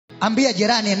Ambia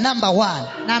jirani number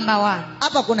 1. Number 1.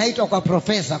 Hapa kunaitwa kwa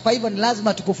profesa, kwa hivyo ni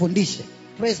lazima tukufundishe.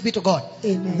 Praise be to God.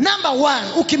 Amen. Number 1,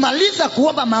 ukimaliza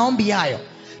kuomba maombi hayo,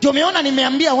 ndio umeona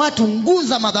nimeambia watu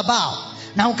nguza madhabahu,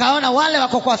 na ukaona wale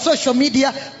wako kwa social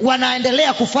media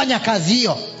wanaendelea kufanya kazi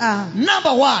hiyo.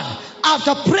 Number 1,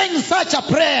 after praying such a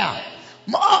prayer,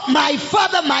 my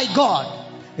Father, my God,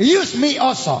 use me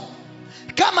also.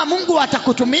 Kama Mungu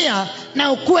atakutumia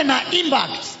na ukuwe na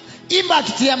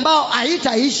impact ambao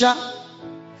haitaisha.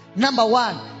 Number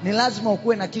 1, ni lazima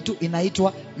ukuwe na kitu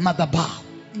inaitwa madhabahu.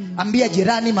 Ambia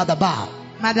jirani madhabahu.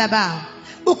 Madhabahu.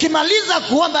 Ukimaliza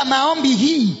kuomba maombi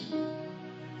hii,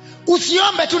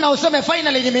 usiombe tu na useme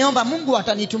finally nimeomba Mungu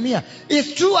atanitumia.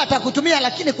 It's true atakutumia,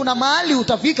 lakini kuna mahali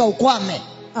utafika ukwame.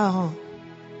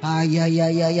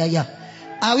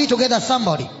 Are we together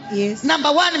somebody? Yes.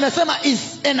 Number 1 nimesema is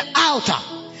an altar.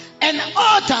 An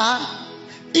altar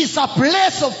is a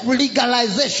place of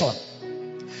legalization.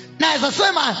 Naweza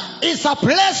sema is a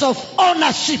place of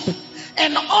ownership.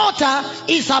 An altar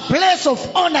is a place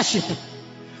of ownership.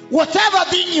 Whatever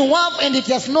thing you have and it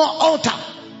has no altar,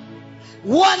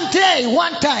 one day,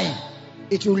 one time,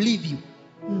 it will leave you.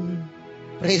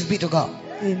 Praise be to God.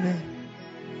 Amen.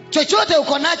 Chochote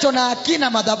uko nacho na hakina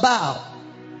madhabahu,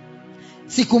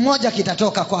 siku moja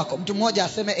kitatoka kwako. Mtu mmoja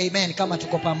aseme amen kama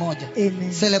tuko pamoja.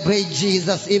 Amen. Celebrate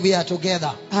Jesus if we are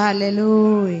together.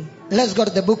 Hallelujah. Let's go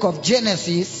to the book of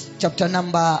Genesis, chapter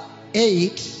number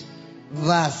 8,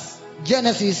 verse.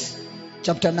 Genesis,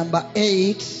 chapter number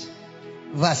 8,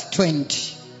 verse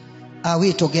 20. Are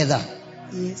we together?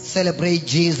 Yes. Celebrate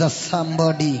Jesus,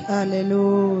 somebody.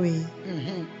 Hallelujah.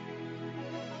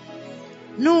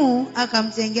 Nuhu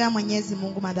akamjengea Mwenyezi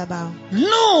Mungu madhabahu.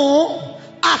 Nuhu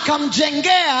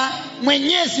akamjengea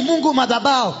Mwenyezi Mungu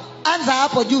madhabahu. Anza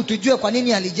hapo juu tujue kwa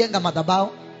nini alijenga madhabahu.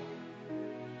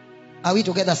 Are we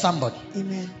together somebody?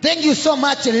 Amen. Thank you so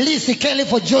much Lizzie Kelly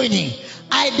for joining.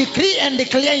 I decree and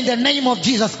declare in the name of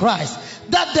Jesus Christ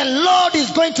that the Lord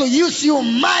is going to use you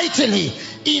mightily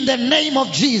in the name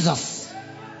of Jesus.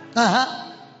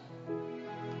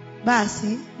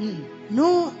 Basi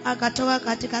Nuhu akatoka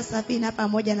katika safina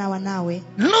pamoja na wanawe.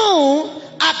 Nuhu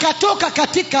akatoka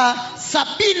katika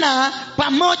safina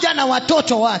pamoja na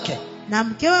watoto wake. Na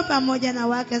mkewe pamoja na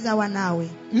wake za wanawe.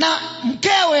 Na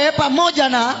mkewe pamoja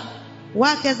na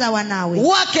wake za wanawe.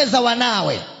 Wake za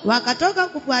wanawe. Wakatoka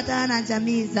kufuatana na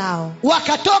jamii zao.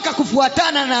 Wakatoka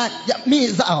kufuatana na jamii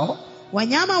zao.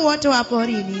 Wanyama wote wa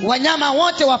porini. Wanyama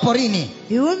wote wa porini.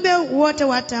 Viumbe wote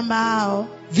watambaao.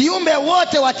 Viumbe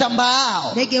wote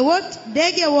watambaao.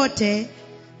 Ndege wote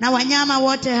na wanyama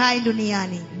wote hai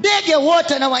duniani. Ndege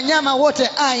wote na wanyama wote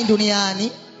hai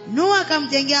duniani. Nuhu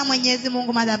akamjengea Mwenyezi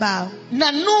Mungu madhabahu.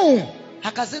 Na Nuhu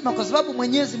akasema kwa sababu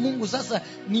Mwenyezi Mungu sasa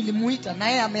nilimuita na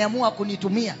yeye ameamua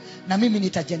kunitumia, na mimi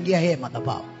nitajengea yeye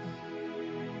madhabahu.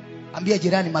 Ambia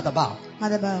jirani madhabahu.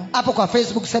 Madhabahu. Hapo kwa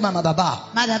Facebook sema madhabahu.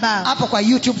 Madhabahu. Hapo kwa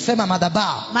YouTube sema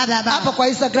madhabahu. Madhabahu. Hapo kwa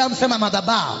Instagram sema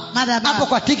madhabahu. Madhabahu. Hapo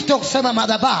kwa TikTok sema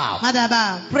madhabahu.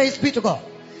 Madhabahu. Praise be to God.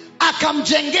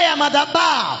 Akamjengea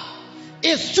madhabahu.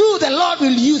 It's true the Lord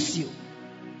will use you,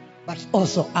 but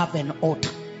also have an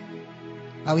altar.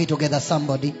 Are we together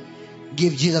somebody?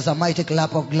 Give Jesus a mighty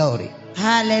clap of glory.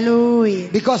 Hallelujah.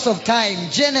 Because of time,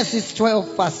 Genesis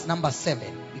 12 verse number 7.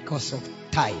 Because of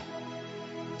time.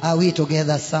 Are we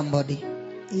together somebody?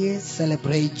 Yes.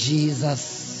 Celebrate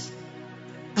Jesus.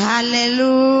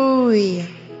 Hallelujah.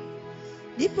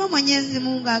 Ndipo Mwenyezi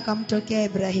Mungu akamtokea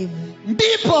Ibrahimu.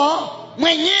 Ndipo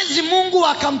Mwenyezi Mungu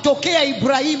akamtokea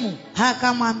Ibrahimu.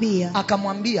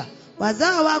 Akamwambia,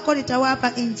 wazao wako nitawapa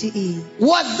nchi hii.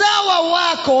 Wazao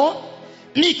wako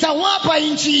nitawapa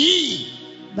nchi hii.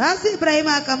 Basi Ibrahimu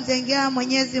akamjengea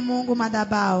Mwenyezi Mungu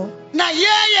madhabahu. Na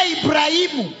yeye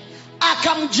Ibrahimu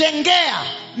akamjengea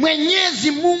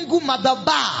Mwenyezi Mungu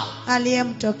madhabahu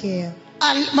aliyemtokea.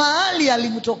 Mahali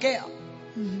alimtokea.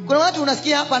 Kuna watu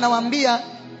unasikia hapa anawaambia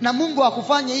na Mungu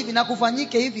akufanye hivi na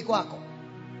kufanyike hivi kwako.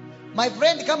 My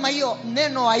friend, kama hiyo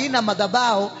neno haina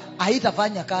madhabahu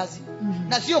haitafanya kazi.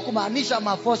 Na sio kumaanisha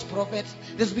ma false prophet.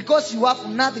 It's because you have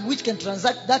nothing which can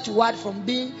transact that word from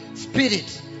being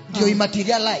spirit to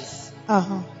immaterialize.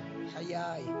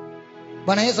 Hayai.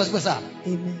 Bwana Yesu asifiwe sana.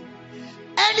 Amen.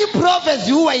 Any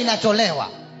prophecy huwa inatolewa,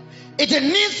 it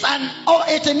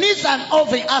needs an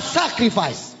offering, a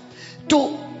sacrifice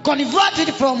to convert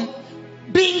it from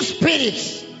being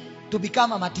spirit to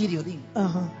become a material thing.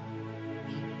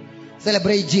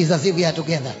 Celebrate Jesus if we are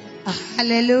together.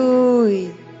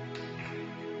 Hallelujah.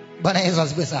 Bwana Yesu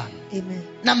asifiwe sana. Amen.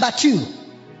 Number 2.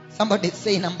 Somebody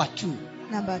say number 2.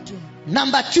 Number 2.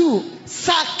 Number 2,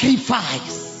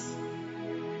 sacrifice.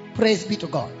 Praise be to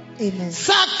God. Amen.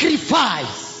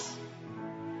 Sacrifice.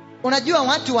 Unajua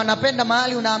watu wanapenda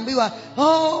mahali unaambiwa,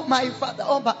 oh my father,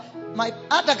 oh my,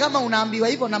 hata kama unaambiwa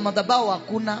hivyo na madhabahu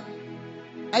hakuna,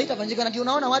 haitafanyika. Na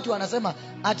unaona watu wanasema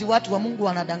ati watu wa Mungu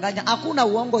wanadanganya. Hakuna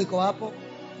uongo iko hapo.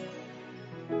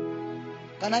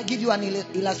 Can I give you an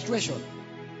illustration?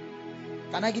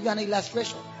 Can I give you an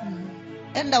illustration?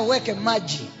 Enda uweke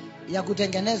maji ya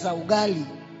kutengeneza ugali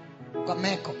kwa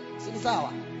meko, si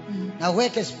sawa? Na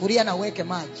uweke sufuria na uweke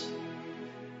maji.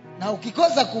 Na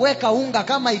ukikosa kuweka unga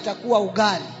kama itakuwa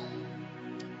ugali,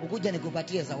 ukuja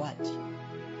nikupatie zawadi.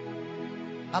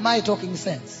 Am I talking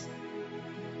sense?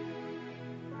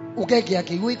 Ukeke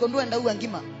yake uiko ndo enda uwa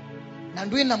ngima na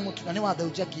ndo ina mtu na ni wa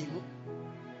daucha kilu.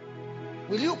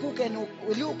 Will you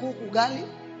cook ugali?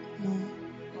 No.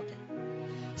 Okay.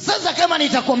 Sasa kama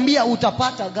nitakwambia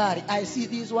utapata gari, I see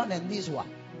this one and this one,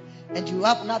 and you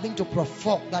have nothing to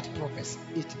provoke that prophecy,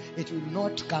 it will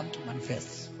not come to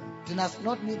manifest. It does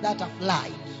not need that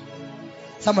applied.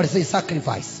 Somebody say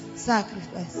sacrifice.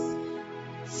 Sacrifice.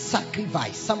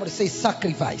 Sacrifice. Somebody say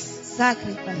sacrifice.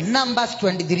 Sacrifice. Numbers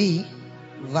 23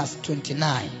 verse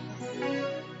 29.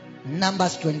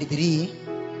 Numbers 23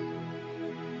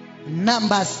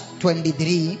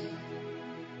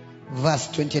 verse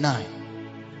 29.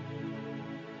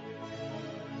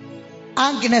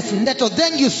 Agnes Ndeto,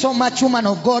 thank you so much, woman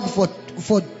of God,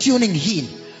 for tuning in.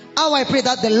 How I pray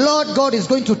that the Lord God is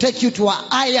going to take you to a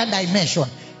higher dimension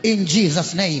in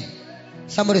Jesus' name.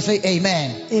 Somebody say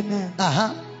amen. Amen.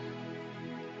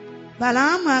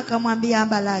 Balaamu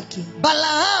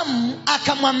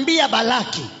akamwambia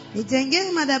Balaki,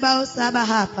 nijengee madhabahu 7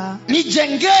 hapa.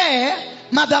 Nijengee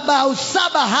madhabahu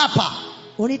 7 hapa.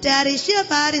 Unitayarishie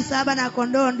fahali 7 na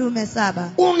kondoo ndume 7.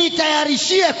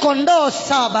 Unitayarishie kondoo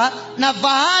 7 na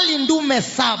fahali ndume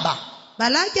 7.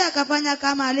 Balaki akafanya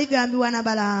kama alivyoambiwa na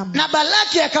Balaamu. Na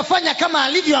Balaki akafanya kama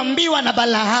alivyoambiwa na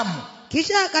Balaamu.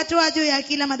 Kisha akatoa juu ya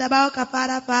kila madhabahu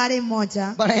kafara fahali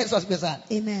mmoja. Bwana Yesu asifiwe sana.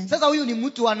 Amen. Sasa huyu ni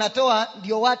mtu anatoa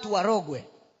ndio watu warogwe.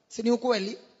 Si ni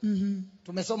ukweli?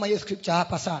 Tumesoma hiyo scripture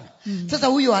hapa sana. Sasa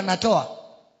huyu anatoa.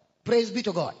 Praise be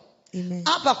to God. Amen.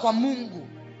 Hapa kwa Mungu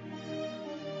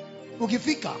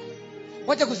ukifika,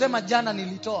 wacha kusema jana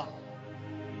nilitoa.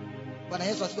 Bwana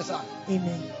Yesu asifiwe sana.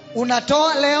 Amen.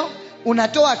 Unatoa leo,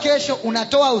 unatoa kesho,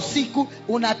 unatoa usiku,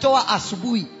 unatoa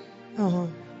asubuhi.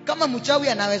 Kama mchawi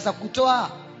anaweza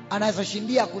kutoa, anaweza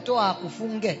shindia kutoa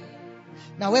akufunge,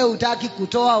 na wewe hutaki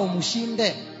kutoa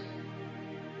umshinde,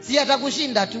 si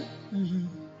atakushinda tu?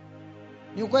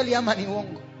 Ni ukweli ama ni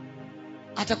uongo?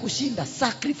 Atakushinda.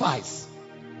 Sacrifice.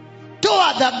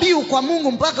 Toa dhabihu kwa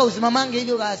Mungu mpaka usimamange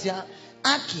hivyo gasi.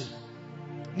 Aki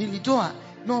nilitoa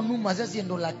no numa sasa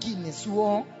ndo, lakini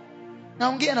sio.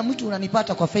 Naongea na mtu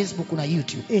unanipata kwa Facebook na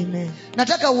YouTube. Amen.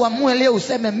 Nataka uamue leo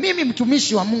useme, mimi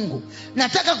mtumishi wa Mungu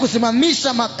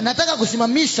nataka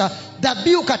kusimamisha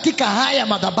dhabihu katika haya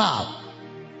madhabahu.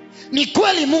 Ni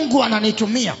kweli Mungu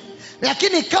ananitumia,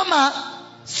 lakini kama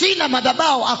sina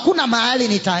madhabahu hakuna mahali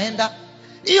nitaenda.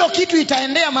 Hiyo kitu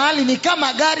itaendea mahali ni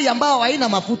kama gari ambao haina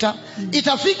mafuta.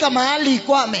 Itafika mahali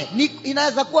ikwame.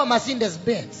 Inaweza kuwa Mercedes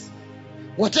Benz,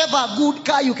 whatever good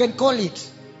car you can call it,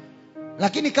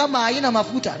 lakini kama haina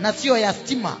mafuta na sio ya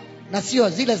stima na sio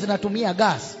zile zinatumia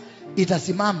gas,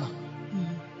 itasimama,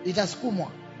 itasukumwa.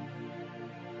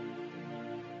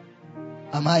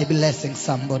 Am I blessing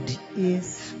somebody?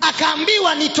 Yes.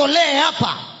 Akaambiwa nitolee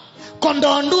hapa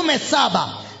kondoo ndume 7,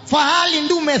 fahali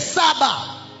ndume 7.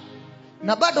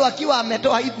 Na bado akiwa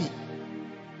ametoa hivi,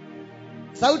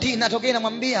 sauti inatokea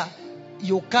inamwambia,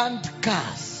 you can't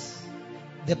curse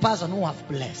the person who have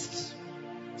blessed.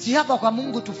 Si hapa kwa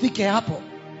Mungu tufike hapo.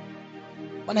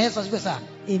 Bwana Yesu asifiwe sana.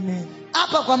 Amen.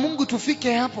 Hapa kwa Mungu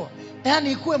tufike hapo.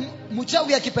 Yaani ikuwe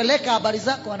mchawi akipeleka habari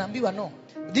zako anaambiwa no,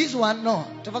 this one no,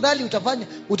 tafadhali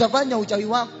utafanya uchawi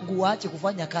wangu waache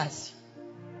kufanya kazi.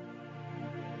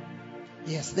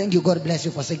 Yes, thank you. God bless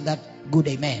you for saying that. Good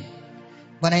amen.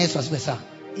 Bwana Yesu asifiwe sana.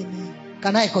 Amen.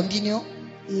 Can I continue?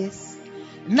 Yes.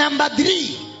 Number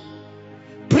 3.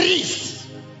 Priest.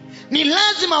 Ni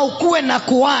lazima ukuwe na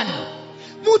kuhani,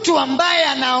 mtu ambaye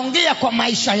anaongea kwa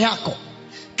maisha yako.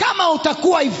 Kama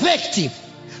utakuwa effective,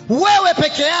 wewe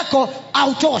peke yako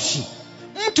hautoshi.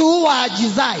 Mtu huwa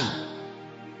ajizai.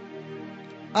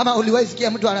 Ama uliwahi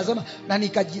sikia mtu anasema na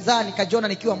nikajizaa nikajiona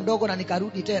nikiwa mdogo na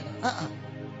nikarudi tena?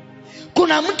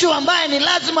 Kuna mtu ambaye ni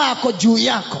lazima ako juu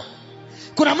yako.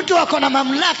 Kuna mtu ako na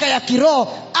mamlaka ya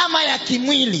kiroho ama ya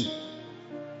kimwili.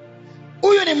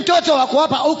 Huyu ni mtoto wako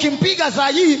hapa, ukimpiga saa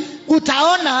hii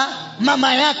utaona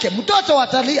mama yake. Mtoto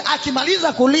watalia,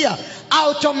 akimaliza kulia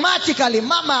automatically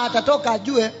mama atatoka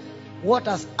ajue what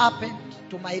has happened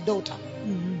to my daughter.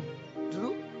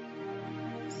 True?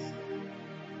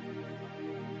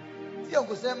 Sio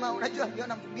kusema, unajua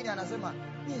ukiona mtu mwingine anasema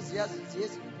mimi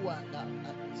siwezi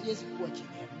kuwa chini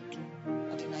ya mtu,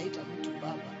 ati naita mtu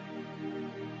baba.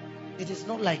 It is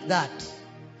not like that.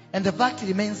 And the fact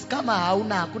remains, kama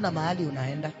hakuna mahali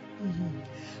unaenda.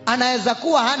 Anaweza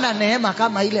kuwa hana neema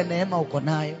kama ile neema uko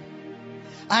nayo.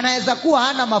 Anaweza kuwa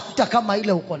hana mafuta kama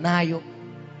ile uko nayo.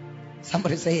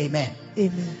 Somebody say amen.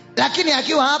 Amen. Lakini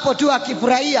akiwa hapo tu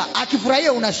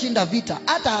akifurahia unashinda vita.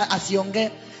 Hata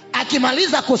asiongee,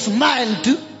 akimaliza kusmile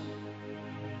tu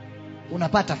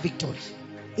unapata victory.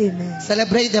 Amen.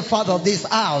 Celebrate the father of this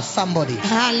house, somebody.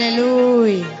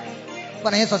 Hallelujah.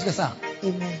 Bwana Yesu asifiwe sana.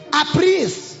 Amen. A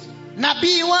priest,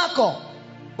 nabii wako.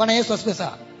 Bwana Yesu asifiwe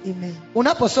sana. Amen.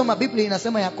 Unaposoma Biblia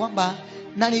inasema ya kwamba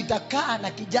na nitakaa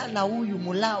na kijana huyu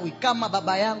Mlawi kama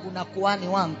baba yangu na kuhani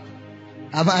wangu.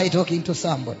 Am I talking to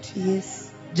somebody?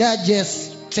 Yes.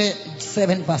 Judges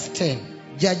 7 verse 10.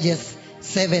 Judges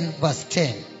 7 verse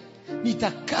 10.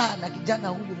 Nitakaa na kijana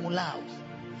huyu Mlawi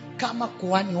kama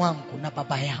kuhani wangu na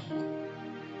baba yangu.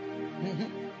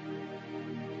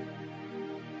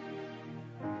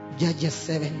 Judges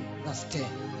 7 verse 10.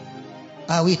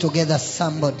 Are we together,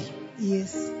 somebody?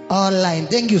 Yes. Online.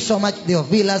 Thank you so much,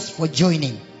 Theophilus, for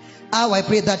joining. I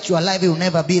pray that your life will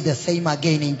never be the same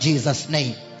again in Jesus'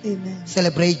 name. Amen.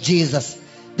 Celebrate Jesus.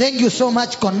 Thank you so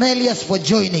much, Cornelius, for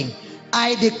joining.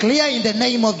 I declare in the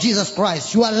name of Jesus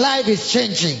Christ, your life is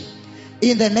changing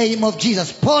in the name of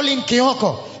Jesus. Pauline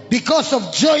Kioko, because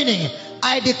of joining,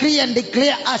 I decree and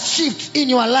declare a shift in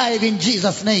your life in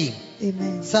Jesus' name.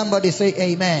 Amen. Somebody say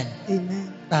amen.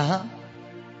 Amen.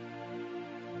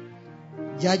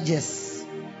 Judges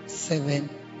 7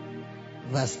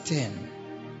 verse 10.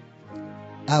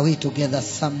 Are we together,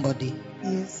 somebody?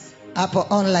 Yes. Upper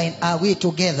online, are we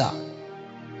together?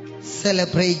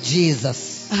 Celebrate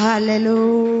Jesus.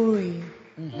 Hallelujah.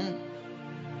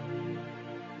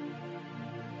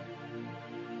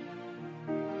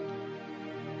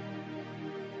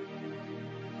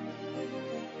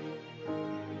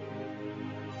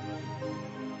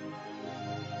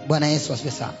 Bwana Yesu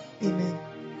asifiwe sana. Amen.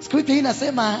 Scripture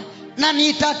inasema na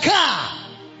nitakaa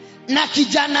na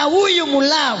kijana huyu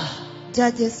Mlawi.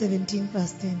 Judges 17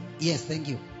 verse 10. Yes, thank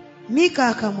you. Mika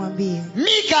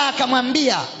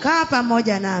akamwambia, kaa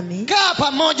pamoja nami.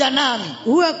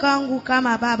 Uwe kwangu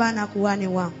kama baba na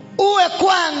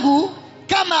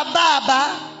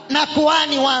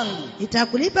kuhani wangu.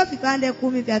 Nitakulipa vipande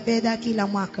 10 vya fedha kila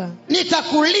mwaka.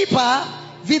 Nitakulipa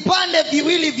vipande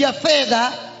 2 vya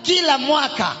fedha kila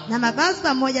mwaka. Na mavazi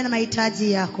pamoja na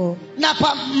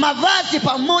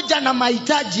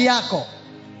mahitaji yako.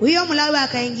 Huyo Mlawi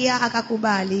akaingia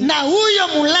akakubali.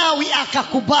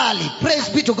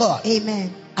 Praise be to God. Amen.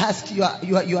 Ask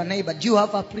your neighbor, do you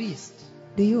have a priest?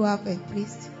 Do you have a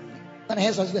priest? Bwana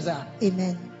Yesu asifiwe sana.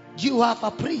 Amen. Do you have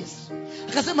a priest?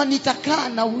 Akasema nitakaa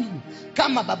na huyu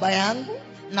kama baba yangu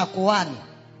na kuhani.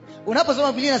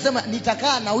 Unaposoma Biblia inasema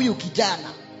nitakaa na huyu kijana.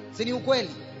 Si ni ukweli?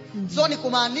 So ni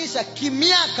kumaanisha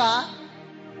kimiaka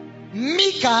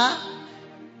Mika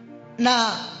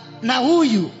na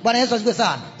huyu. Bwana Yesu asifiwe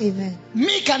sana. Amen.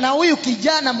 Mika na huyu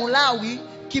kijana Mlawi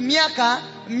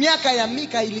miaka ya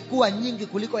Mika ilikuwa nyingi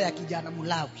kuliko ya kijana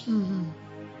Mlawi.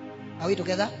 Are we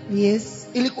together? Yes.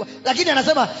 Ilikuwa, lakini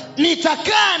anasema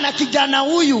nitakaa na kijana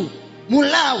huyu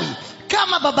Mlawi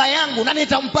kama baba yangu na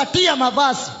nitampatia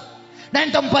mavazi na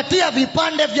nitampatia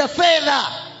vipande vya fedha.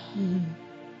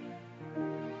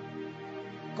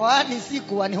 Kwani si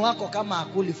kuhani wako kama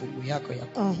akuli fungu yako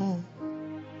yako.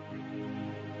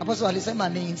 Apostle alisema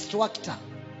ni instructor.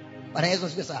 Bwana Yesu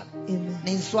asifiwe sana. Amen.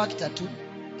 Ni instructor tu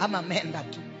ama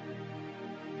mentor tu.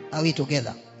 Are we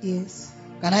together? Yes.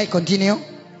 Can I continue?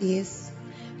 Yes.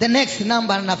 The next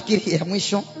number nafikiri ya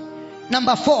mwisho.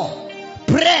 Number 4.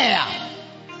 Prayer.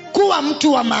 Kuwa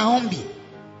mtu wa maombi.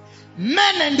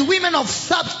 Men and women of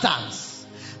substance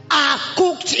are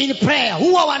cooked in prayer.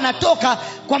 Huwa wanatoka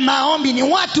kwa maombi, ni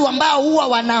watu ambao huwa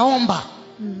wanaomba.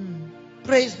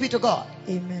 Praise be to God.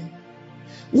 Amen.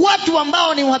 Watu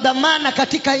ambao ni wadhamana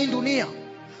katika hii dunia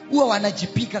huwa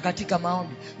wanajipika katika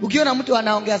maombi. Ukiona mtu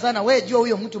anaongea sana, wewe jua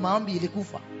huyo mtu maombi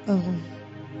ilikufa.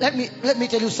 Let me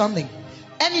tell you something.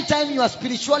 Anytime your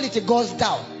spirituality goes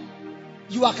down,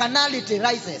 your carnality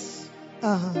rises.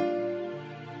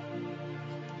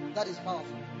 That is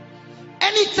powerful.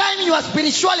 Anytime your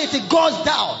spirituality goes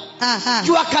down,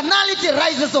 your carnality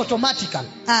rises automatically.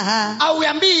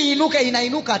 Auambii inuke,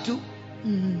 inainuka tu.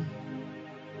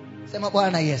 Sema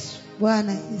Bwana Yesu.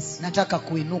 Bwana Yesu. Nataka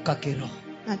kuinuka kiroho.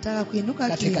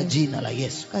 Katika jina la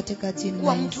Yesu.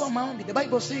 Kuwa mtu wa maombi. The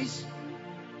Bible says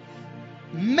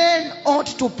men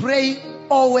ought to pray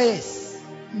always.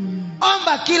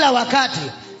 Omba kila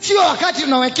wakati. Sio wakati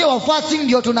tunawekewa fasting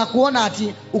ndio tunakuona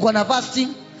ati uko na fasting.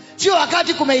 Sio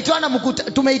wakati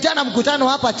tumeitana mkutano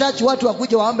hapa church watu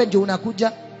wakuje waombe ndio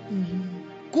unakuja.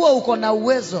 Kuwa uko na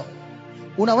uwezo,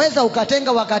 unaweza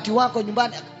ukatenga wakati wako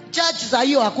nyumbani. Church saa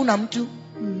hiyo hakuna mtu.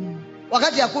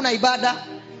 Wakati hakuna ibada,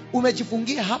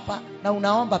 umejifungia hapa na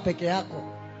unaomba peke yako.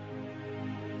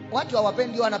 Watu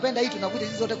hawapendi, wanapenda hii tunakuja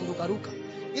sisi zote kurukaruka.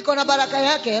 Iko na baraka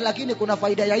yake, lakini kuna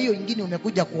faida ya hiyo nyingine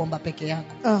umekuja kuomba peke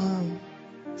yako.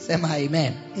 Sema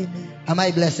amen. Amen. Am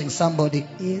I blessing somebody?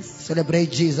 Yes. Celebrate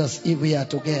Jesus if we are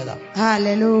together.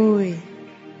 Hallelujah.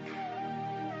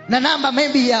 Na namba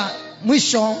maybe ya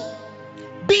mwisho,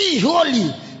 be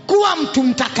holy. Kuwa mtu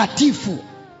mtakatifu.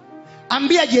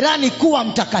 Ambia jirani kuwa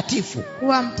mtakatifu.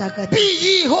 Kuwa mtakatifu. Be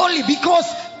ye holy because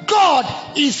God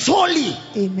is holy.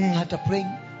 Amen. After praying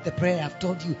the prayer I've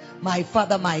told you, my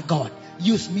Father, my God,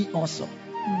 use me also.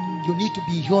 You need to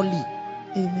be holy.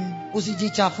 Amen.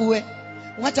 Usijichafue.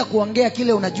 Wacha kuongea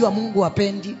kile unajua Mungu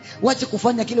hapendi. Wacha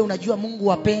kufanya kile unajua Mungu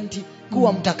hapendi.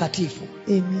 Kuwa mtakatifu.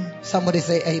 Amen. Somebody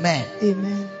say amen.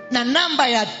 Amen. Na namba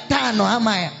ya 5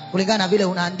 ama kulingana vile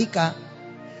unaandika,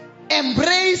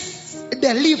 embrace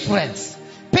deliverance.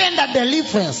 Penda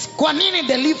deliverance. Kwa nini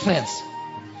deliverance?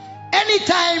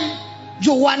 Anytime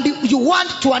you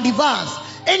want to advance,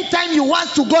 anytime you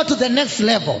want to go to the next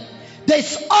level, there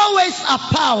is always a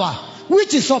power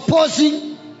which is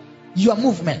opposing your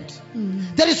movement.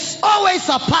 There is always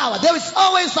a power, there is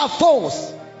always a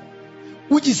force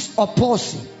which is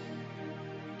opposing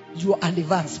your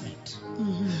advancement.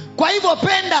 Kwa hivyo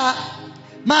penda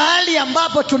mahali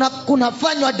ambapo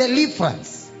kunafanywa deliverance.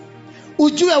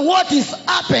 Ujue what is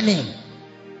happening.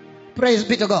 Praise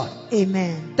be to God.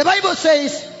 Amen. The Bible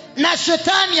says, na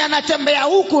shetani anatembea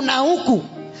huku na huku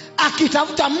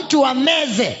akitafuta mtu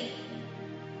ameze.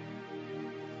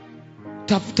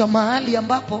 Tafuta mahali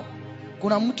ambapo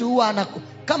kuna mtu huwa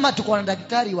kama tuko na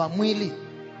daktari wa mwili.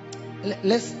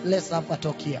 Let's have a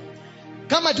talk here.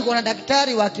 Kama tuko na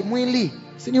daktari wa kimwili,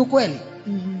 si ni ukweli?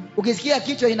 Ukisikia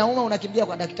kichwa inauma unakimbia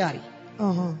kwa daktari.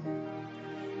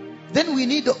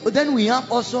 Then we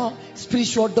have also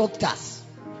spiritual doctors.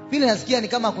 Vile nasikia ni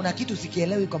kama kuna kitu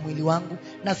sikielewi kwa mwili wangu,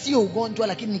 na sio ugonjwa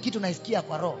lakini ni kitu naisikia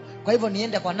kwa roho. Kwa hivyo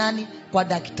niende kwa nani? Kwa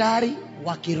daktari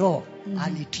wa kiroho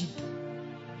anitibu.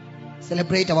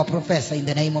 Celebrate our professor in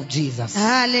the name of Jesus.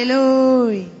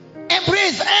 Hallelujah.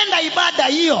 Embrace, enda ibada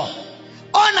hiyo.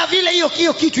 Ona vile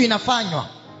hiyo kitu inafanywa.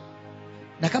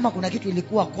 Na kama kuna kitu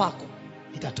ilikuwa kwako,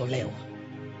 itatolewa.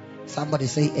 Somebody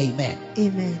say amen.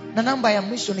 Amen. Na namba ya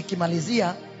mwisho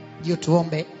nikimalizia ndio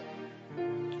tuombe.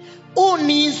 Who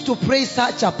needs to pray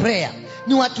such a prayer?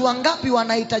 Ni watu wangapi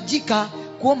wanahitajika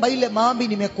kuomba ile maombi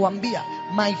nimekuambia?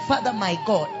 My Father, my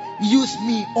God, use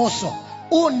me also.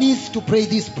 Who needs to pray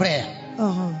this prayer?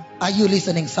 Are you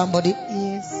listening, somebody?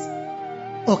 Yes.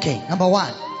 Okay, number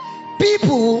 1.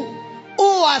 People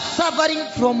who are suffering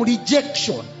from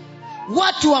rejection.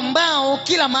 Watu ambao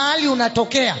kila mahali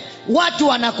unatokea, watu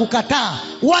wanakukataa,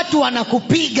 watu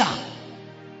wanakupiga.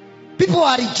 People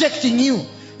are rejecting you.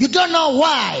 You don't know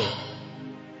why.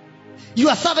 You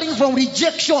are suffering from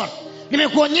rejection.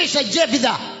 Nimekuonyesha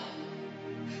Jefitha.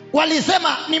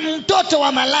 Walisema ni mtoto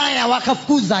wa malaya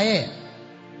wakafukuza yeye.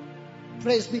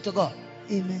 Praise be to God.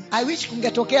 Amen. I wish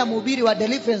kungetokea mhubiri wa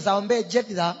deliverance aombe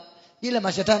Jefitha, ile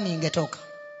mashetani ingetoka.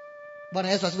 Bwana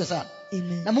Yesu asifiwe sana.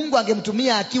 Amen. Na Mungu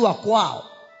angemtumia akiwa kwao,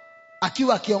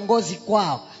 akiwa kiongozi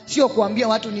kwao, sio kuambia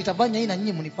watu nitafanya hii na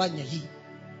nyinyi mnifanye hii.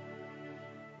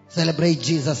 Celebrate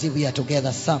Jesus if we are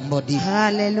together, somebody.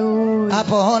 Hallelujah.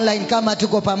 Hapo online kama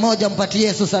tuko pamoja, mpatie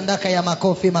Yesu sadaka ya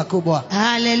makofi makubwa.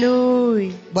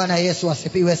 Hallelujah. Bwana Yesu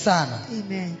asifiwe sana.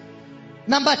 Amen.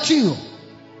 Number 2.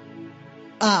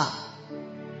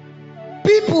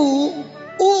 People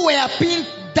who were pinned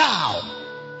down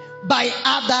by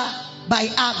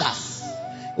others.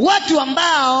 Watu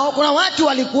ambao kuna watu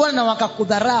walikuona na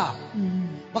wakakudharau.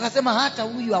 Wakasema hata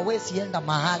huyu hawezi enda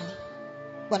mahali.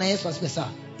 Bwana Yesu asifiwe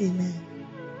sana. Amen.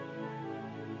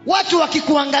 Watu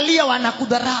wakikuangalia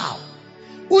wanakudharau.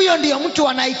 Huyo ndio mtu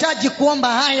anahitaji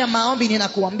kuomba haya maombi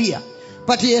ninakuambia.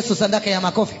 Patie Yesu sadaka ya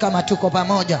makofi kama tuko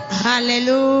pamoja.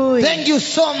 Hallelujah. Thank you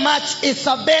so much,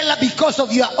 Isabella, because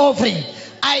of your offering.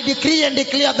 I decree and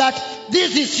declare that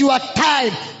this is your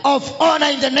time of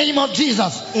honor in the name of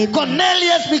Jesus. Amen.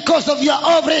 Cornelius, because of your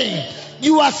offering,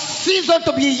 your season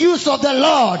to be used of the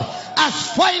Lord has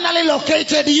finally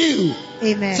located you.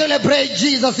 Amen. Celebrate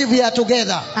Jesus if we are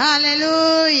together.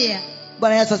 Hallelujah.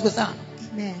 Bwana Yesu asifiwe sana.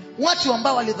 Amen. Watu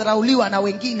ambao walidharauliwa na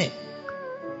wengine.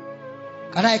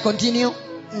 Can I continue?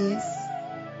 Yes.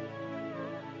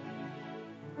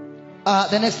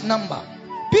 The next number.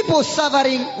 People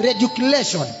suffering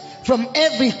ridiculation. from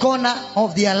every corner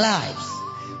of their lives.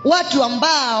 Watu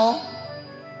ambao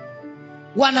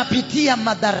wanapitia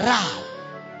madharau.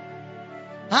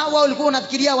 Hawa ulikuwa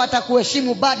unafikiria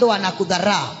watakuheshimu, bado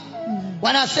wanakudharau.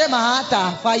 Wanasema hata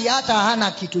hafai, hata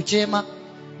hana kitu chema.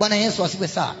 Bwana Yesu asifiwe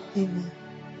sana. Amen.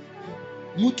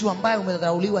 Mtu ambaye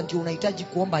umedharauliwa ndio unahitaji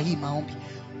kuomba hii maombi.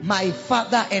 My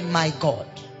Father and my God,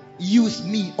 use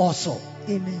me also.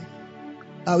 Amen.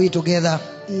 Are we together?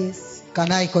 Yes.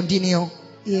 Can I continue?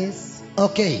 Yes.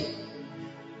 Okay.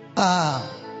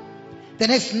 The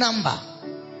next number.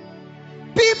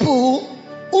 People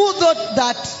who thought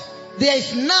that there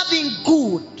is nothing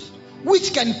good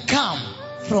which can come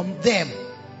from them.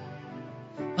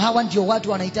 Hawa ndio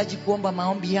watu wanahitaji kuomba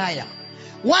maombi haya.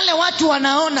 Wale watu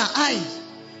wanaona,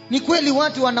 ni kweli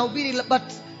watu wanahubiri, but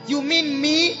you mean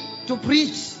me to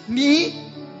preach me?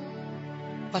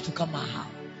 Watu kama hao.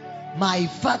 My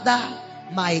Father,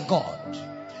 my God,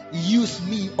 use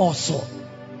me also.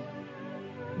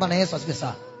 Bwana Yesu asifiwe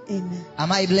sana. Amen.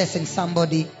 Am I blessing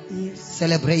somebody? Yes.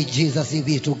 Celebrate Jesus if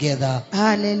we together.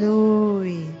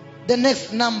 Hallelujah. The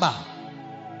next number.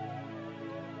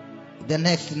 The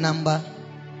next number.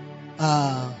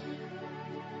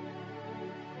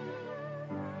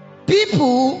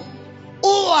 People who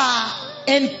are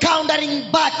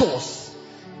encountering battles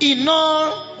in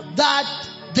all that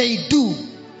they do.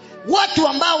 Watu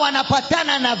ambao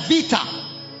wanapatana na vita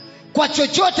kwa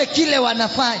chochote kile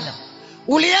wanafanya.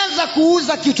 Ulianza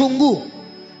kuuza kitunguu,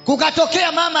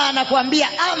 kukatokea mama anakuambia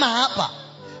ama hapa.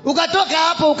 Ukatoka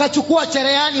hapo ukachukua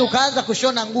cherehani ukaanza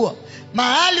kushona nguo.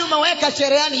 Mahali umeweka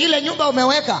cherehani, ile nyumba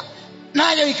umeweka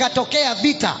nayo ikatokea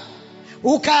vita.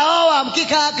 Ukaoa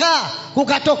mkikaakaa,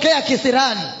 kukatokea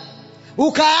kisirani.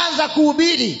 Ukaanza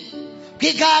kuhubiri,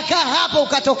 kikaakaa hapo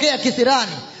ukatokea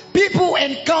kisirani. People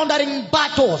encountering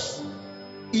battles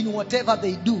in whatever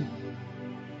they do.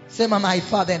 Sema, my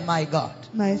Father and my God,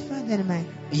 My Father and my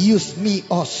God, use me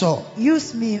also.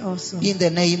 use me also. In the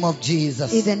name of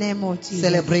Jesus. In the name of Jesus.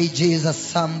 Celebrate Jesus,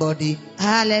 somebody.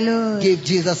 Hallelujah. Give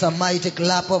Jesus a mighty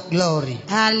clap of glory.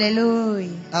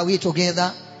 Hallelujah. Are we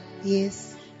together?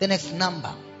 Yes. The next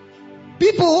number.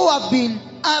 People who have been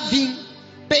having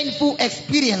painful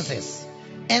experiences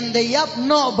and they have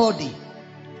nobody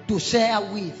to share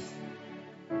with.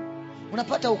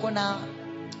 Unapata uko na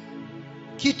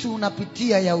kitu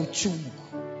unapitia ya uchungu.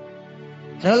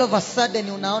 And all of a sudden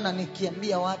unaona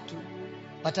nikiambia watu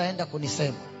wataenda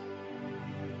kunisema.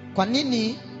 Kwa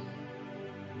nini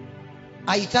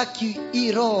haitaki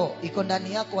hii roho iko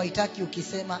ndani yako, haitaki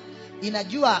ukisema?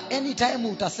 Inajua anytime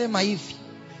utasema hivi,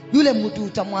 yule mtu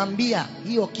utamwambia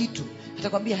hiyo kitu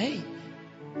atakwambia hey,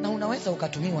 na unaweza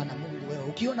ukatumiwa na Mungu wewe.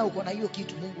 Ukiona uko na hiyo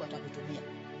kitu, Mungu atakutumia.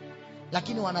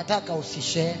 Lakini wanataka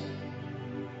usishare.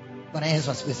 Bwana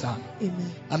Yesu asifiwe sana. Amen.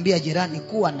 Ambia jirani,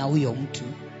 kuwa na huyo mtu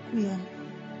Yeah.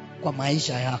 kwa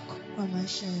maisha yako, Kwa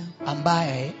maisha yako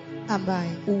ambaye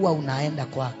huwa unaenda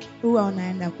kwake, huwa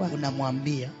unaenda kwake,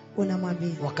 unamwambia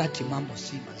wakati mambo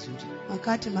si mazuri.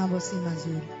 wakati mambo si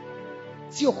mazuri.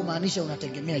 Sio kumaanisha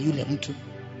unategemea yule mtu,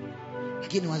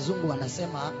 lakini wazungu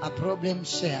wanasema a problem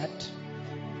shared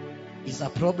is a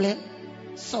problem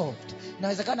solved.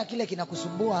 Inawezekana kile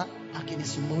kinakusumbua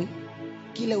hakinisumbui,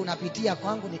 kile unapitia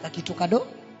kwangu ni kitu kadogo,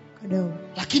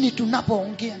 lakini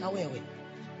tunapoongea na wewe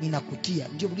ninakutia.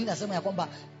 Ndio Biblia inasema ya kwamba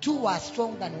two are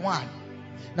strong than one,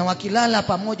 na wakilala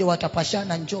pamoja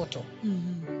watapashana njoto.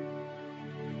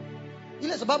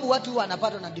 Ile sababu watu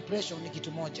wanapata na depression ni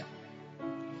kitu moja.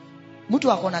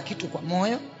 Mtu ako na kitu kwa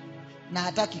moyo na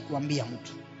hataki kuambia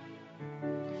mtu.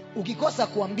 Ukikosa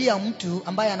kuambia mtu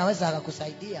ambaye anaweza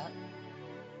akakusaidia,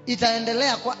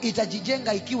 itaendelea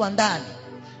itajijenga ikiwa ndani.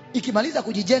 Ikimaliza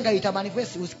kujijenga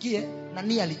itamanifest, usikie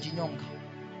nani alijinyonga.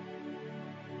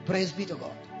 Praise be to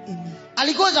God. Amen.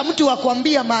 Alikosa mtu wa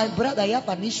kuambia, my brother, I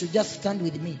have an issue, just stand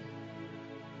with me.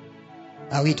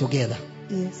 Are we together?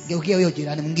 Yes. Geukia huyo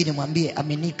jirani mwingine, mwambie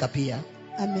aminika pia.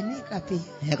 Aminika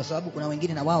pia. Kwa sababu kuna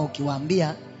wengine na wao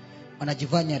ukiwaambia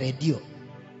wanajifanya radio.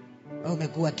 Wao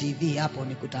umekuwa TV hapo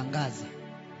ni kutangaza.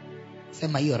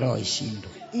 Sema hiyo roho ishindwe.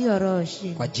 Hiyo roho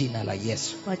ishindwe. Kwa jina la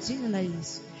Yesu. Kwa jina la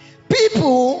Yesu.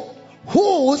 People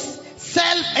whose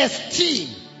self-esteem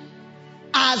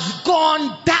has gone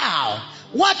down.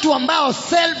 Watu ambao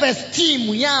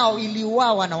self-esteem yao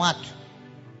iliuawa na watu.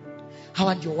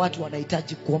 Hawa ndio watu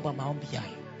wanahitaji kuomba maombi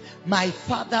hayo. My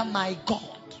Father, my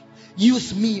God,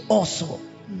 use me also.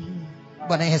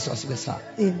 Bwana Yesu asifiwe sana.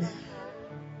 Amen.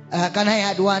 Can I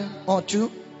add one or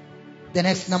two? The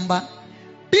next number.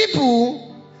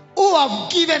 People who have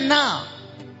given up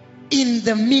in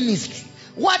the ministry.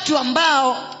 Watu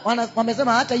ambao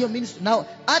wamesema hata hiyo ministry nao,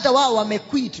 hata wao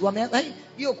wamequit,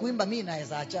 hiyo kuimba mimi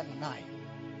naweza achana naye.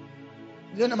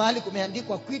 Niliona mahali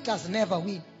kumeandikwa quitters never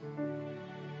win.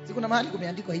 Sikuna mahali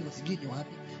kumeandikwa hivyo, sijui ni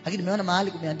wapi. Lakini nimeona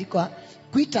mahali kumeandikwa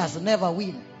quitters never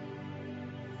win.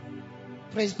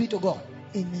 Praise be to God.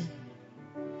 Amen.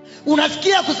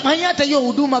 Unasikia kusimamia hata hiyo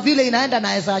huduma vile inaenda na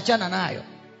aweza achana nayo.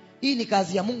 Hii ni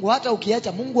kazi ya Mungu. Hata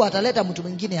ukiacha, Mungu ataleta mtu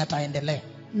mwingine ataendelea.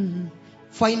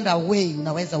 Find a way,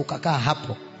 unaweza ukakaa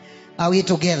hapo. Are we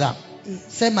together? Yes.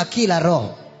 Sema kila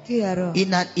roho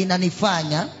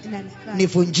inanifanya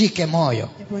nivunjike moyo.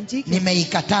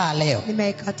 Nimeikataa leo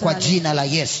kwa jina la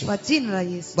Yesu.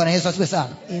 Bwana Yesu asifiwe sana.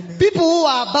 People who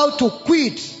are about to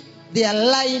quit their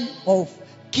line of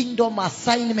kingdom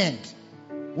assignment.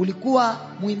 Ulikuwa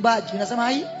muimbaji, unasema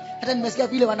hai, hata nimesikia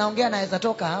vile wanaongea naweza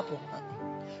toka hapo.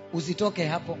 Usitoke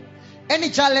hapo. Any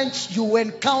challenge you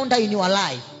encounter in your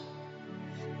life,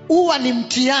 huwa ni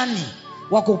mtihani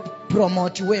wa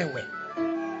kupromote wewe.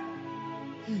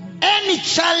 Any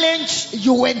challenge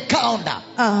you encounter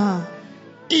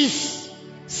is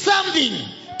something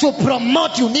to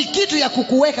promote you. Ni kitu ya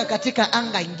kukuweka katika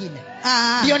anga ingine.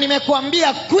 Ndio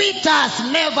nimekuambia quitters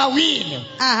never win.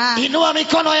 Inua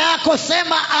mikono yako,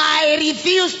 sema I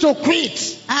refuse to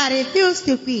quit. I refuse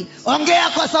to quit. Ongea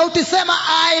kwa sauti, sema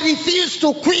I refuse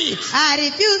to quit. I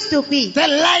refuse to quit. The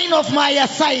line of my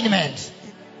assignment.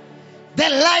 The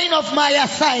line of my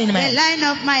assignment. The line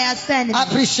of my assignment.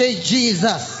 Appreciate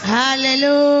Jesus.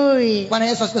 Hallelujah. Bwana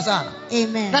Yesu asifiwe sana.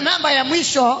 Amen. Na namba ya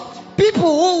mwisho, people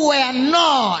who were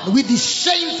known with the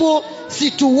shameful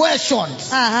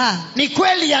situations. Ni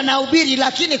kweli anahubiri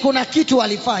lakini kuna kitu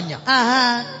walifanya.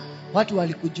 Watu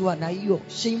walikujua na hiyo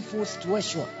shameful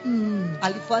situation.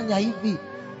 Alifanya hivi,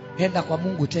 enda kwa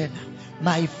Mungu tena.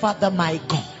 My Father, my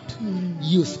God,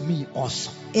 use me also.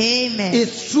 Amen.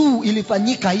 It's true,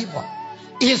 ilifanyika hivyo.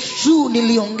 It's true,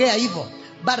 niliongea hivyo.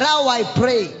 But now I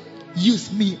pray,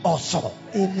 use me also.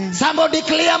 Amen. Somebody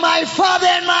declare, my Father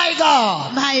and my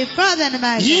God. My Father and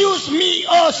my God. Use me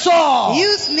also.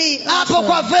 Use me also. Hapo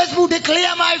kwa Facebook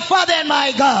declare, my Father and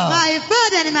my God. My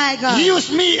Father and my God.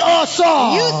 Use me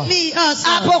also. Use me also.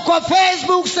 Hapo kwa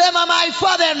Facebook sema, my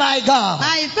Father and my God.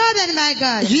 My Father and my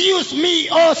God. Use me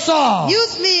also.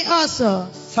 Use me also.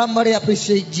 Somebody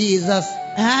appreciate Jesus.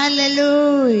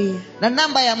 Hallelujah. Na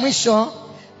namba ya mwisho,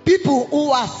 people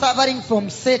who are suffering from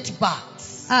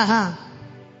setbacks.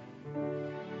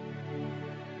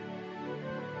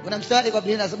 Kuna mstari kwa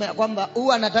Biblia inasema kwamba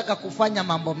huwa anataka kufanya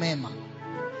mambo mema,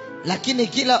 lakini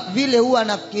kila vile huwa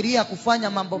anafikiria kufanya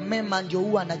mambo mema ndio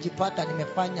huwa anajipata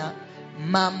nimefanya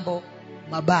mambo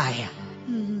mabaya.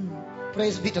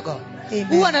 Praise be to God.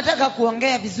 Huwa anataka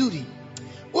kuongea vizuri,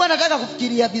 huwa anataka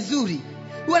kufikiria vizuri,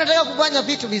 huwa anataka kufanya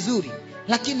vitu vizuri,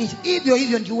 lakini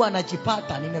hivyo ndio huwa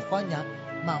anajipata nimefanya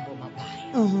mambo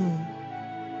mabaya.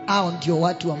 Hao ndio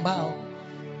watu ambao,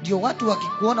 ndio watu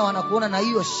wakikuona wanakuona na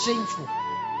hiyo shameful.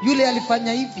 Yule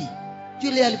alifanya hivi,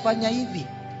 yule alifanya hivi,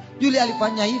 yule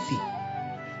alifanya hivi.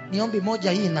 Niombi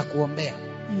moja hii na kuombea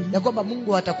ya kwamba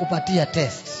Mungu atakupatia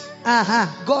test.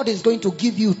 God is going to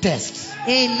give you tests.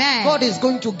 Amen. God is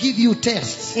going to give you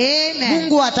tests. Amen.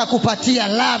 Mungu atakupatia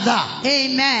ladha.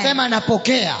 Amen. Sema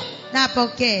napokea.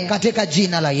 Napokea. Katika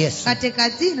jina la Yesu. Katika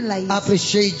jina la Yesu.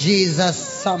 Appreciate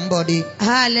Jesus, somebody.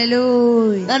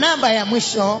 Hallelujah. Na namba ya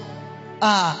mwisho,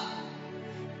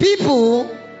 people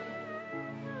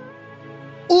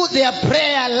who their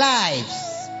prayer lives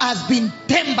has been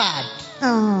tempered.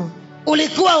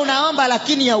 Ulikuwa unaomba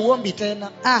lakini hauombi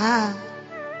tena.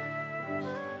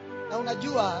 Na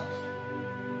unajua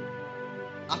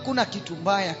hakuna kitu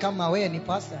mbaya kama wewe ni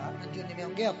pastor. Ndio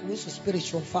nimeongea kuhusu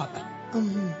spiritual father.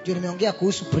 Ndio nimeongea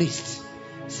kuhusu priest.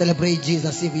 Celebrate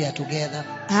Jesus if we are together.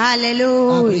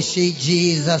 Hallelujah. Appreciate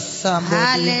Jesus, somebody.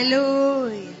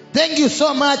 Hallelujah. Thank you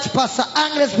so much, Pastor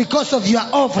Angles, because of your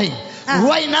offering.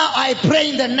 Right now I pray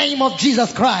in the name of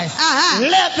Jesus Christ.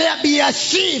 Let there be a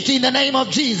shift in the name of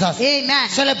Jesus. Amen.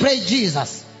 Celebrate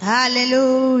Jesus.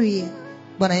 Hallelujah.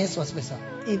 Bwana Yesu asifiwe sana.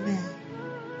 Amen.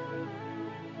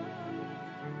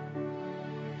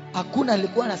 Hakuna,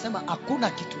 alikuwa anasema hakuna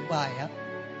kitu mbaya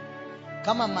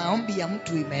kama maombi ya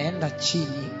mtu imeenda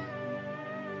chini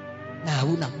na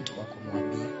hauna mtu wa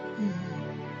kumwambia.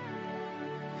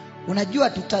 Unajua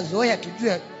tutazoea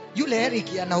tujue yule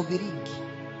Eric anahubiringi.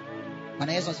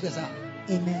 Bwana Yesu asifiwe sana.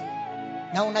 Amen.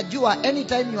 Na unajua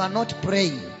anytime you are not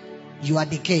praying, you are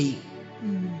decaying.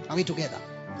 Are we together?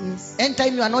 Yes.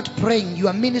 Anytime you are not praying,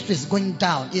 your ministry is going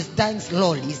down. It's dying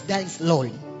slowly. It's dying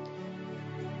slowly.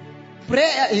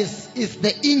 Prayer is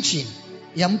the engine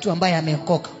ya mtu ambaye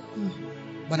ameokoka.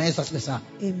 Bwana Yesu asifiwe sana.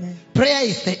 Amen. Prayer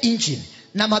is the engine.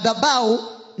 Na madhabahu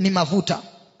ni mafuta.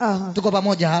 Tuko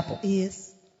pamoja hapo?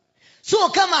 Yes. So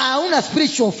kama hauna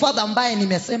spiritual father ambaye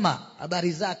nimesema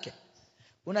habari zake,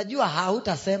 Unajua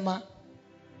hautasema,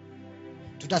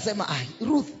 tutasema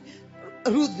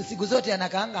Ruth siku zote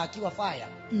anakaanga akiwa fire.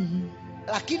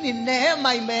 Lakini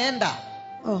neema imeenda.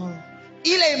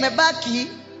 Ile imebaki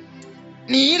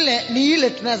ni ile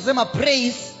tunasema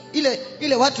praise,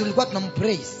 ile watu walikuwa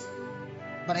tunampraise.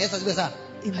 Bwana Yesu asifiwe sana.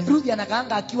 Ruth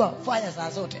anakaanga akiwa fire saa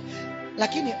zote.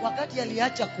 Lakini wakati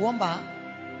aliacha kuomba,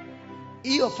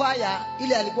 hiyo fire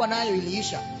ile alikuwa nayo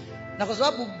iliisha. Na kwa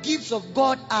sababu gifts of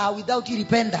God are without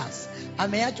repentance,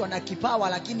 ameachwa na kipawa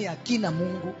lakini hakina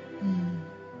Mungu.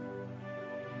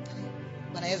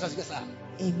 Bwana Yesu asifiwe sana.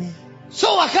 Amen.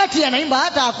 So wakati anaimba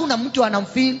hata hakuna mtu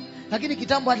anamfeel, lakini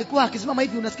kitambo alikuwa akisimama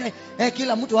hivi unasikia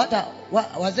kila mtu, hata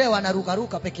wazee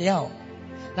wanaruka peke yao.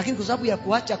 Lakini kwa sababu ya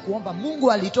kuacha kuomba,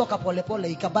 Mungu alitoka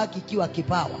polepole ikabaki ikiwa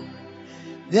kipawa.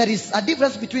 There is a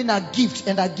difference between a gift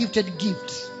and a gifted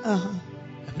gift.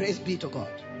 Praise be to God.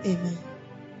 Amen.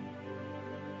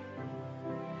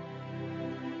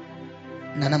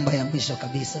 Na namba ya mwisho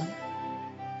kabisa,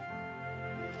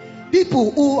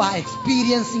 people who are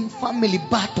experiencing family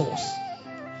battles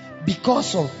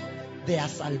because of their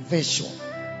salvation.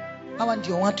 Hawa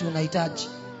ndio watu unahitaji.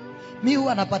 Mimi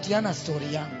huwa napatiana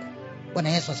story yangu. Bwana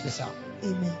Yesu asifiwe sana.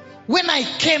 Amen. When I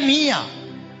came here,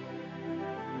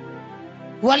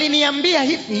 waliniambia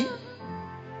hivi,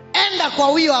 enda kwa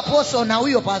huyo apostle na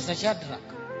huyo Pastor Shadrach.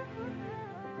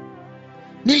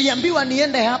 Niliambiwa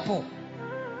niende hapo.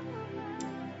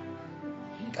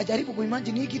 Nikajaribu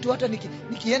kuimagine hiki kitu, hata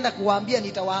nikienda kuwaambia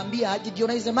nitawaambia aje, ndio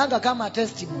naisemanga kama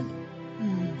testimony.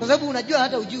 Kwa sababu unajua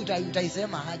hata ujui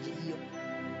utaisema aje hiyo.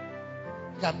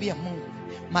 Nikamwambia Mungu,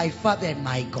 my Father and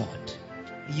my God,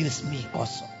 use me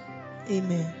also.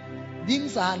 Amen.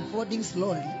 Things are unfolding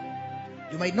slowly.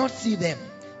 You might not see them,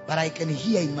 but I can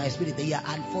hear in my spirit they are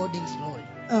unfolding slowly.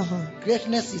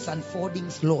 Greatness is unfolding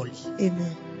slowly.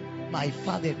 Amen. My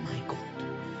Father and my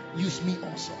God, use me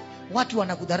also. Watu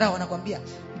wanakudharau, wanakuambia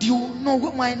ndio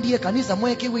mwaendie kanisa,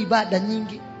 mwekewe ibada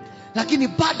nyingi, lakini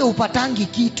bado upatangi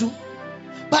kitu,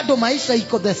 bado maisha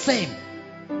iko the same.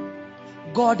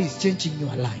 God is changing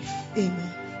your life. Amen.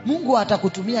 Mungu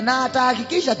atakutumia na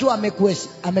atahakikisha tu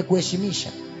amekuheshimisha.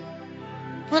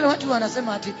 Wale watu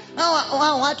wanasema ati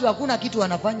hao watu hakuna kitu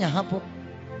wanafanya hapo.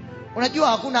 Unajua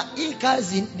hakuna, hii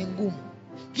kazi ni ngumu.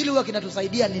 Kile huwa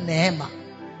kinatusaidia ni neema.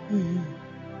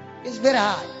 It's very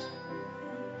hard.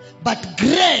 But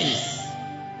grace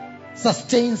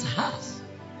sustains us.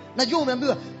 Najua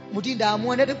umeambiwa Mutinda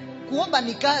amuende kuomba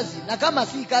ni kazi, na kama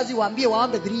si kazi waambie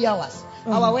waombe 3 hours.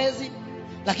 Hawawezi.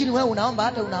 Lakini wewe unaomba,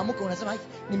 hata unaamuka unasema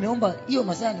nimeomba hiyo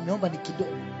masaa, nimeomba ni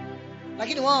kidogo.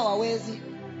 Lakini wao hawawezi.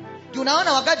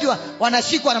 Unaona wakati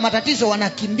wanashikwa na matatizo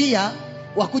wanakimbia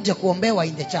wakuja kuombewa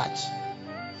in the church.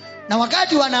 Na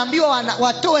wakati wanaambiwa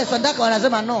watoe sadaka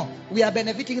wanasema no, we are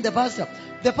benefiting the pastor.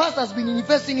 The pastor has been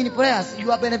investing in prayers,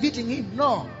 you are benefiting him.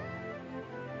 No.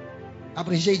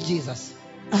 Appreciate Jesus.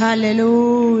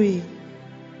 Hallelujah.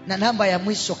 Na namba ya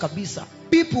mwisho kabisa,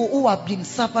 people who have been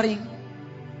suffering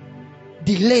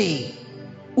delay.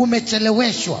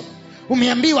 Umecheleweshwa,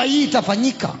 umeambiwa hii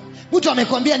itafanyika, mtu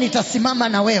amekwambia nitasimama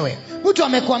na wewe, mtu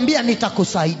amekwambia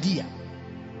nitakusaidia,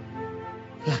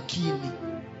 lakini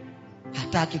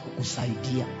hataki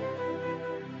kukusaidia.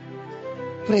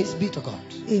 Praise be to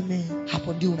God. Amen.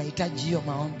 Hapo ndio unahitaji hiyo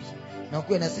maombi, na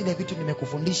ukuwe na zile vitu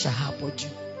nimekufundisha hapo juu,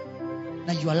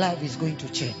 na your life is going to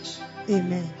change.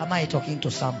 Amen. Am I talking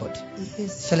to somebody?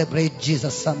 Yes. Celebrate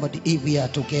Jesus somebody if we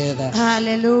are together.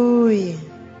 Hallelujah.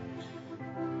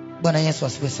 Bwana Yesu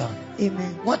asifiwe sana.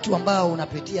 Amen. Watu ambao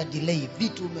unapitia delay,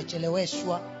 vitu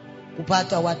umecheleweshwa,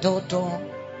 kupata watoto,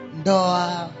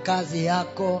 ndoa, kazi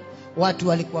yako, watu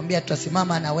walikuambia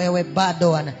tutasimama na wewe,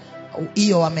 bado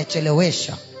hiyo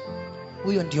wamechelewesha.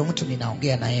 Huyo ndio mtu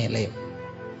ninaongea na yeye leo.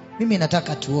 Mimi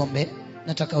nataka tuombe,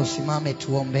 nataka usimame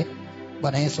tuombe.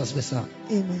 Bwana Yesu asifiwe sana.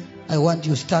 Amen. I want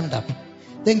you to stand up.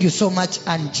 Thank you so much,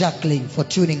 Aunt Jacqueline, for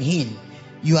tuning in.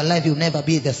 Your life will never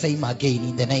be the same again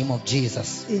in the name of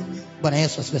Jesus. Amen. Bwana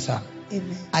Yesu asifiwe sana.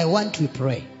 Amen. I want to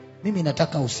pray. Mimi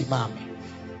nataka usimame.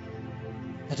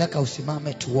 Nataka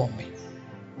usimame tuombe.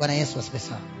 Bwana Yesu asifiwe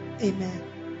sana. Amen.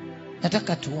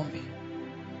 Nataka tuombe.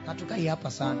 Hatukai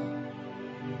hapa sana,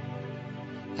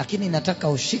 lakini nataka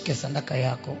ushike sadaka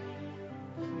yako.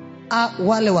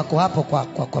 Wale wako hapo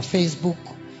kwa Facebook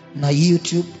na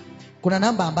YouTube, kuna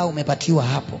namba ambayo umepatiwa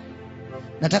hapo.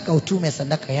 Nataka utume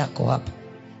sadaka yako hapo.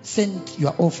 Send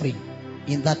your offering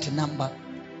in that number.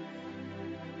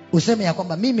 Useme ya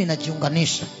kwamba mimi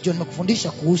najiunganisha. Ndio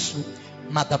nimekufundisha kuhusu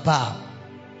madhabahu.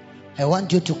 I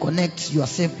want you to connect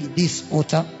yourself with this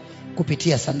altar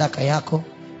kupitia sadaka yako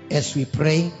as we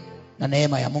pray, na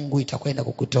neema ya Mungu itakwenda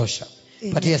kukutosha.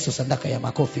 Patia Yesu sadaka ya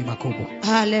makofi makubwa.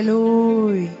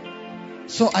 Hallelujah.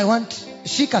 So I want,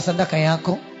 shika sadaka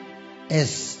yako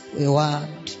as we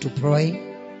want to pray.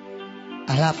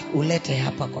 Alafu ulete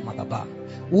hapa kwa madhabahu.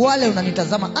 Wale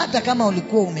unanitazama, hata kama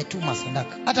ulikuwa umetuma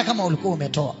sadaka, hata kama ulikuwa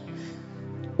umetoa,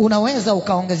 unaweza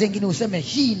ukaongezea ingine useme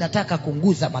hii nataka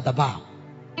kunguza madhabahu.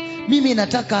 Mimi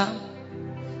nataka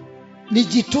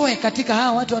nijitoe katika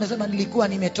hawa watu wanasema nilikuwa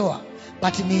nimetoa,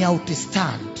 but ni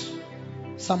outstand.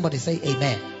 Somebody say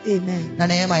amen. Amen. Na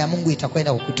neema ya Mungu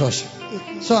itakwenda kukutosha.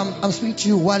 So I'm speaking to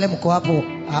you, wale mko hapo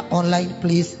online,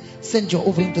 please send your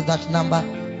offering to that number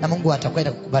na Mungu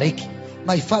atakwenda kukubariki.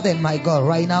 My Father and my God,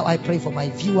 right now I pray for my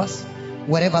viewers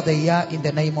wherever they are in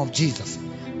the name of Jesus.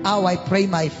 How I pray,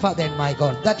 my Father and my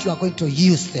God, that you are going to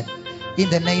use them in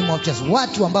the name of Jesus.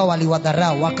 Watu ambao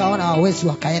waliwadharau wakaona hawezi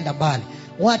wakaenda mbali,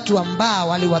 watu ambao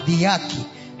waliwadhihaki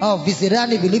au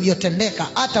visirani vilivyotendeka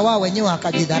hata wao wenyewe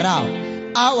wakajidharau,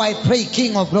 how I pray,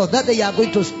 King of Glory, that they are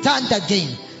going to stand again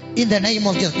in the name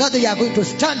of Jesus. That they are going to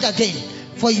stand again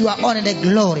for your honor and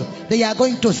glory. They are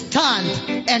going to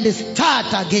stand and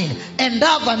start again and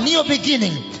have a new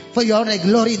beginning for your honor and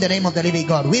glory in the name of the living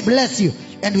God. We bless you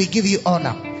and we give you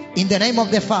honor. In the name of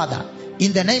the Father,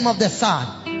 in the name of the Son,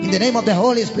 in the name of the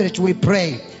Holy Spirit, we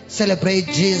pray. Celebrate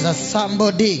Jesus.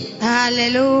 Somebody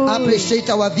Hallelujah. appreciate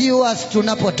our viewers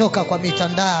tunapotoka kwa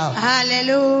mitandao.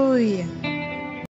 Hallelujah.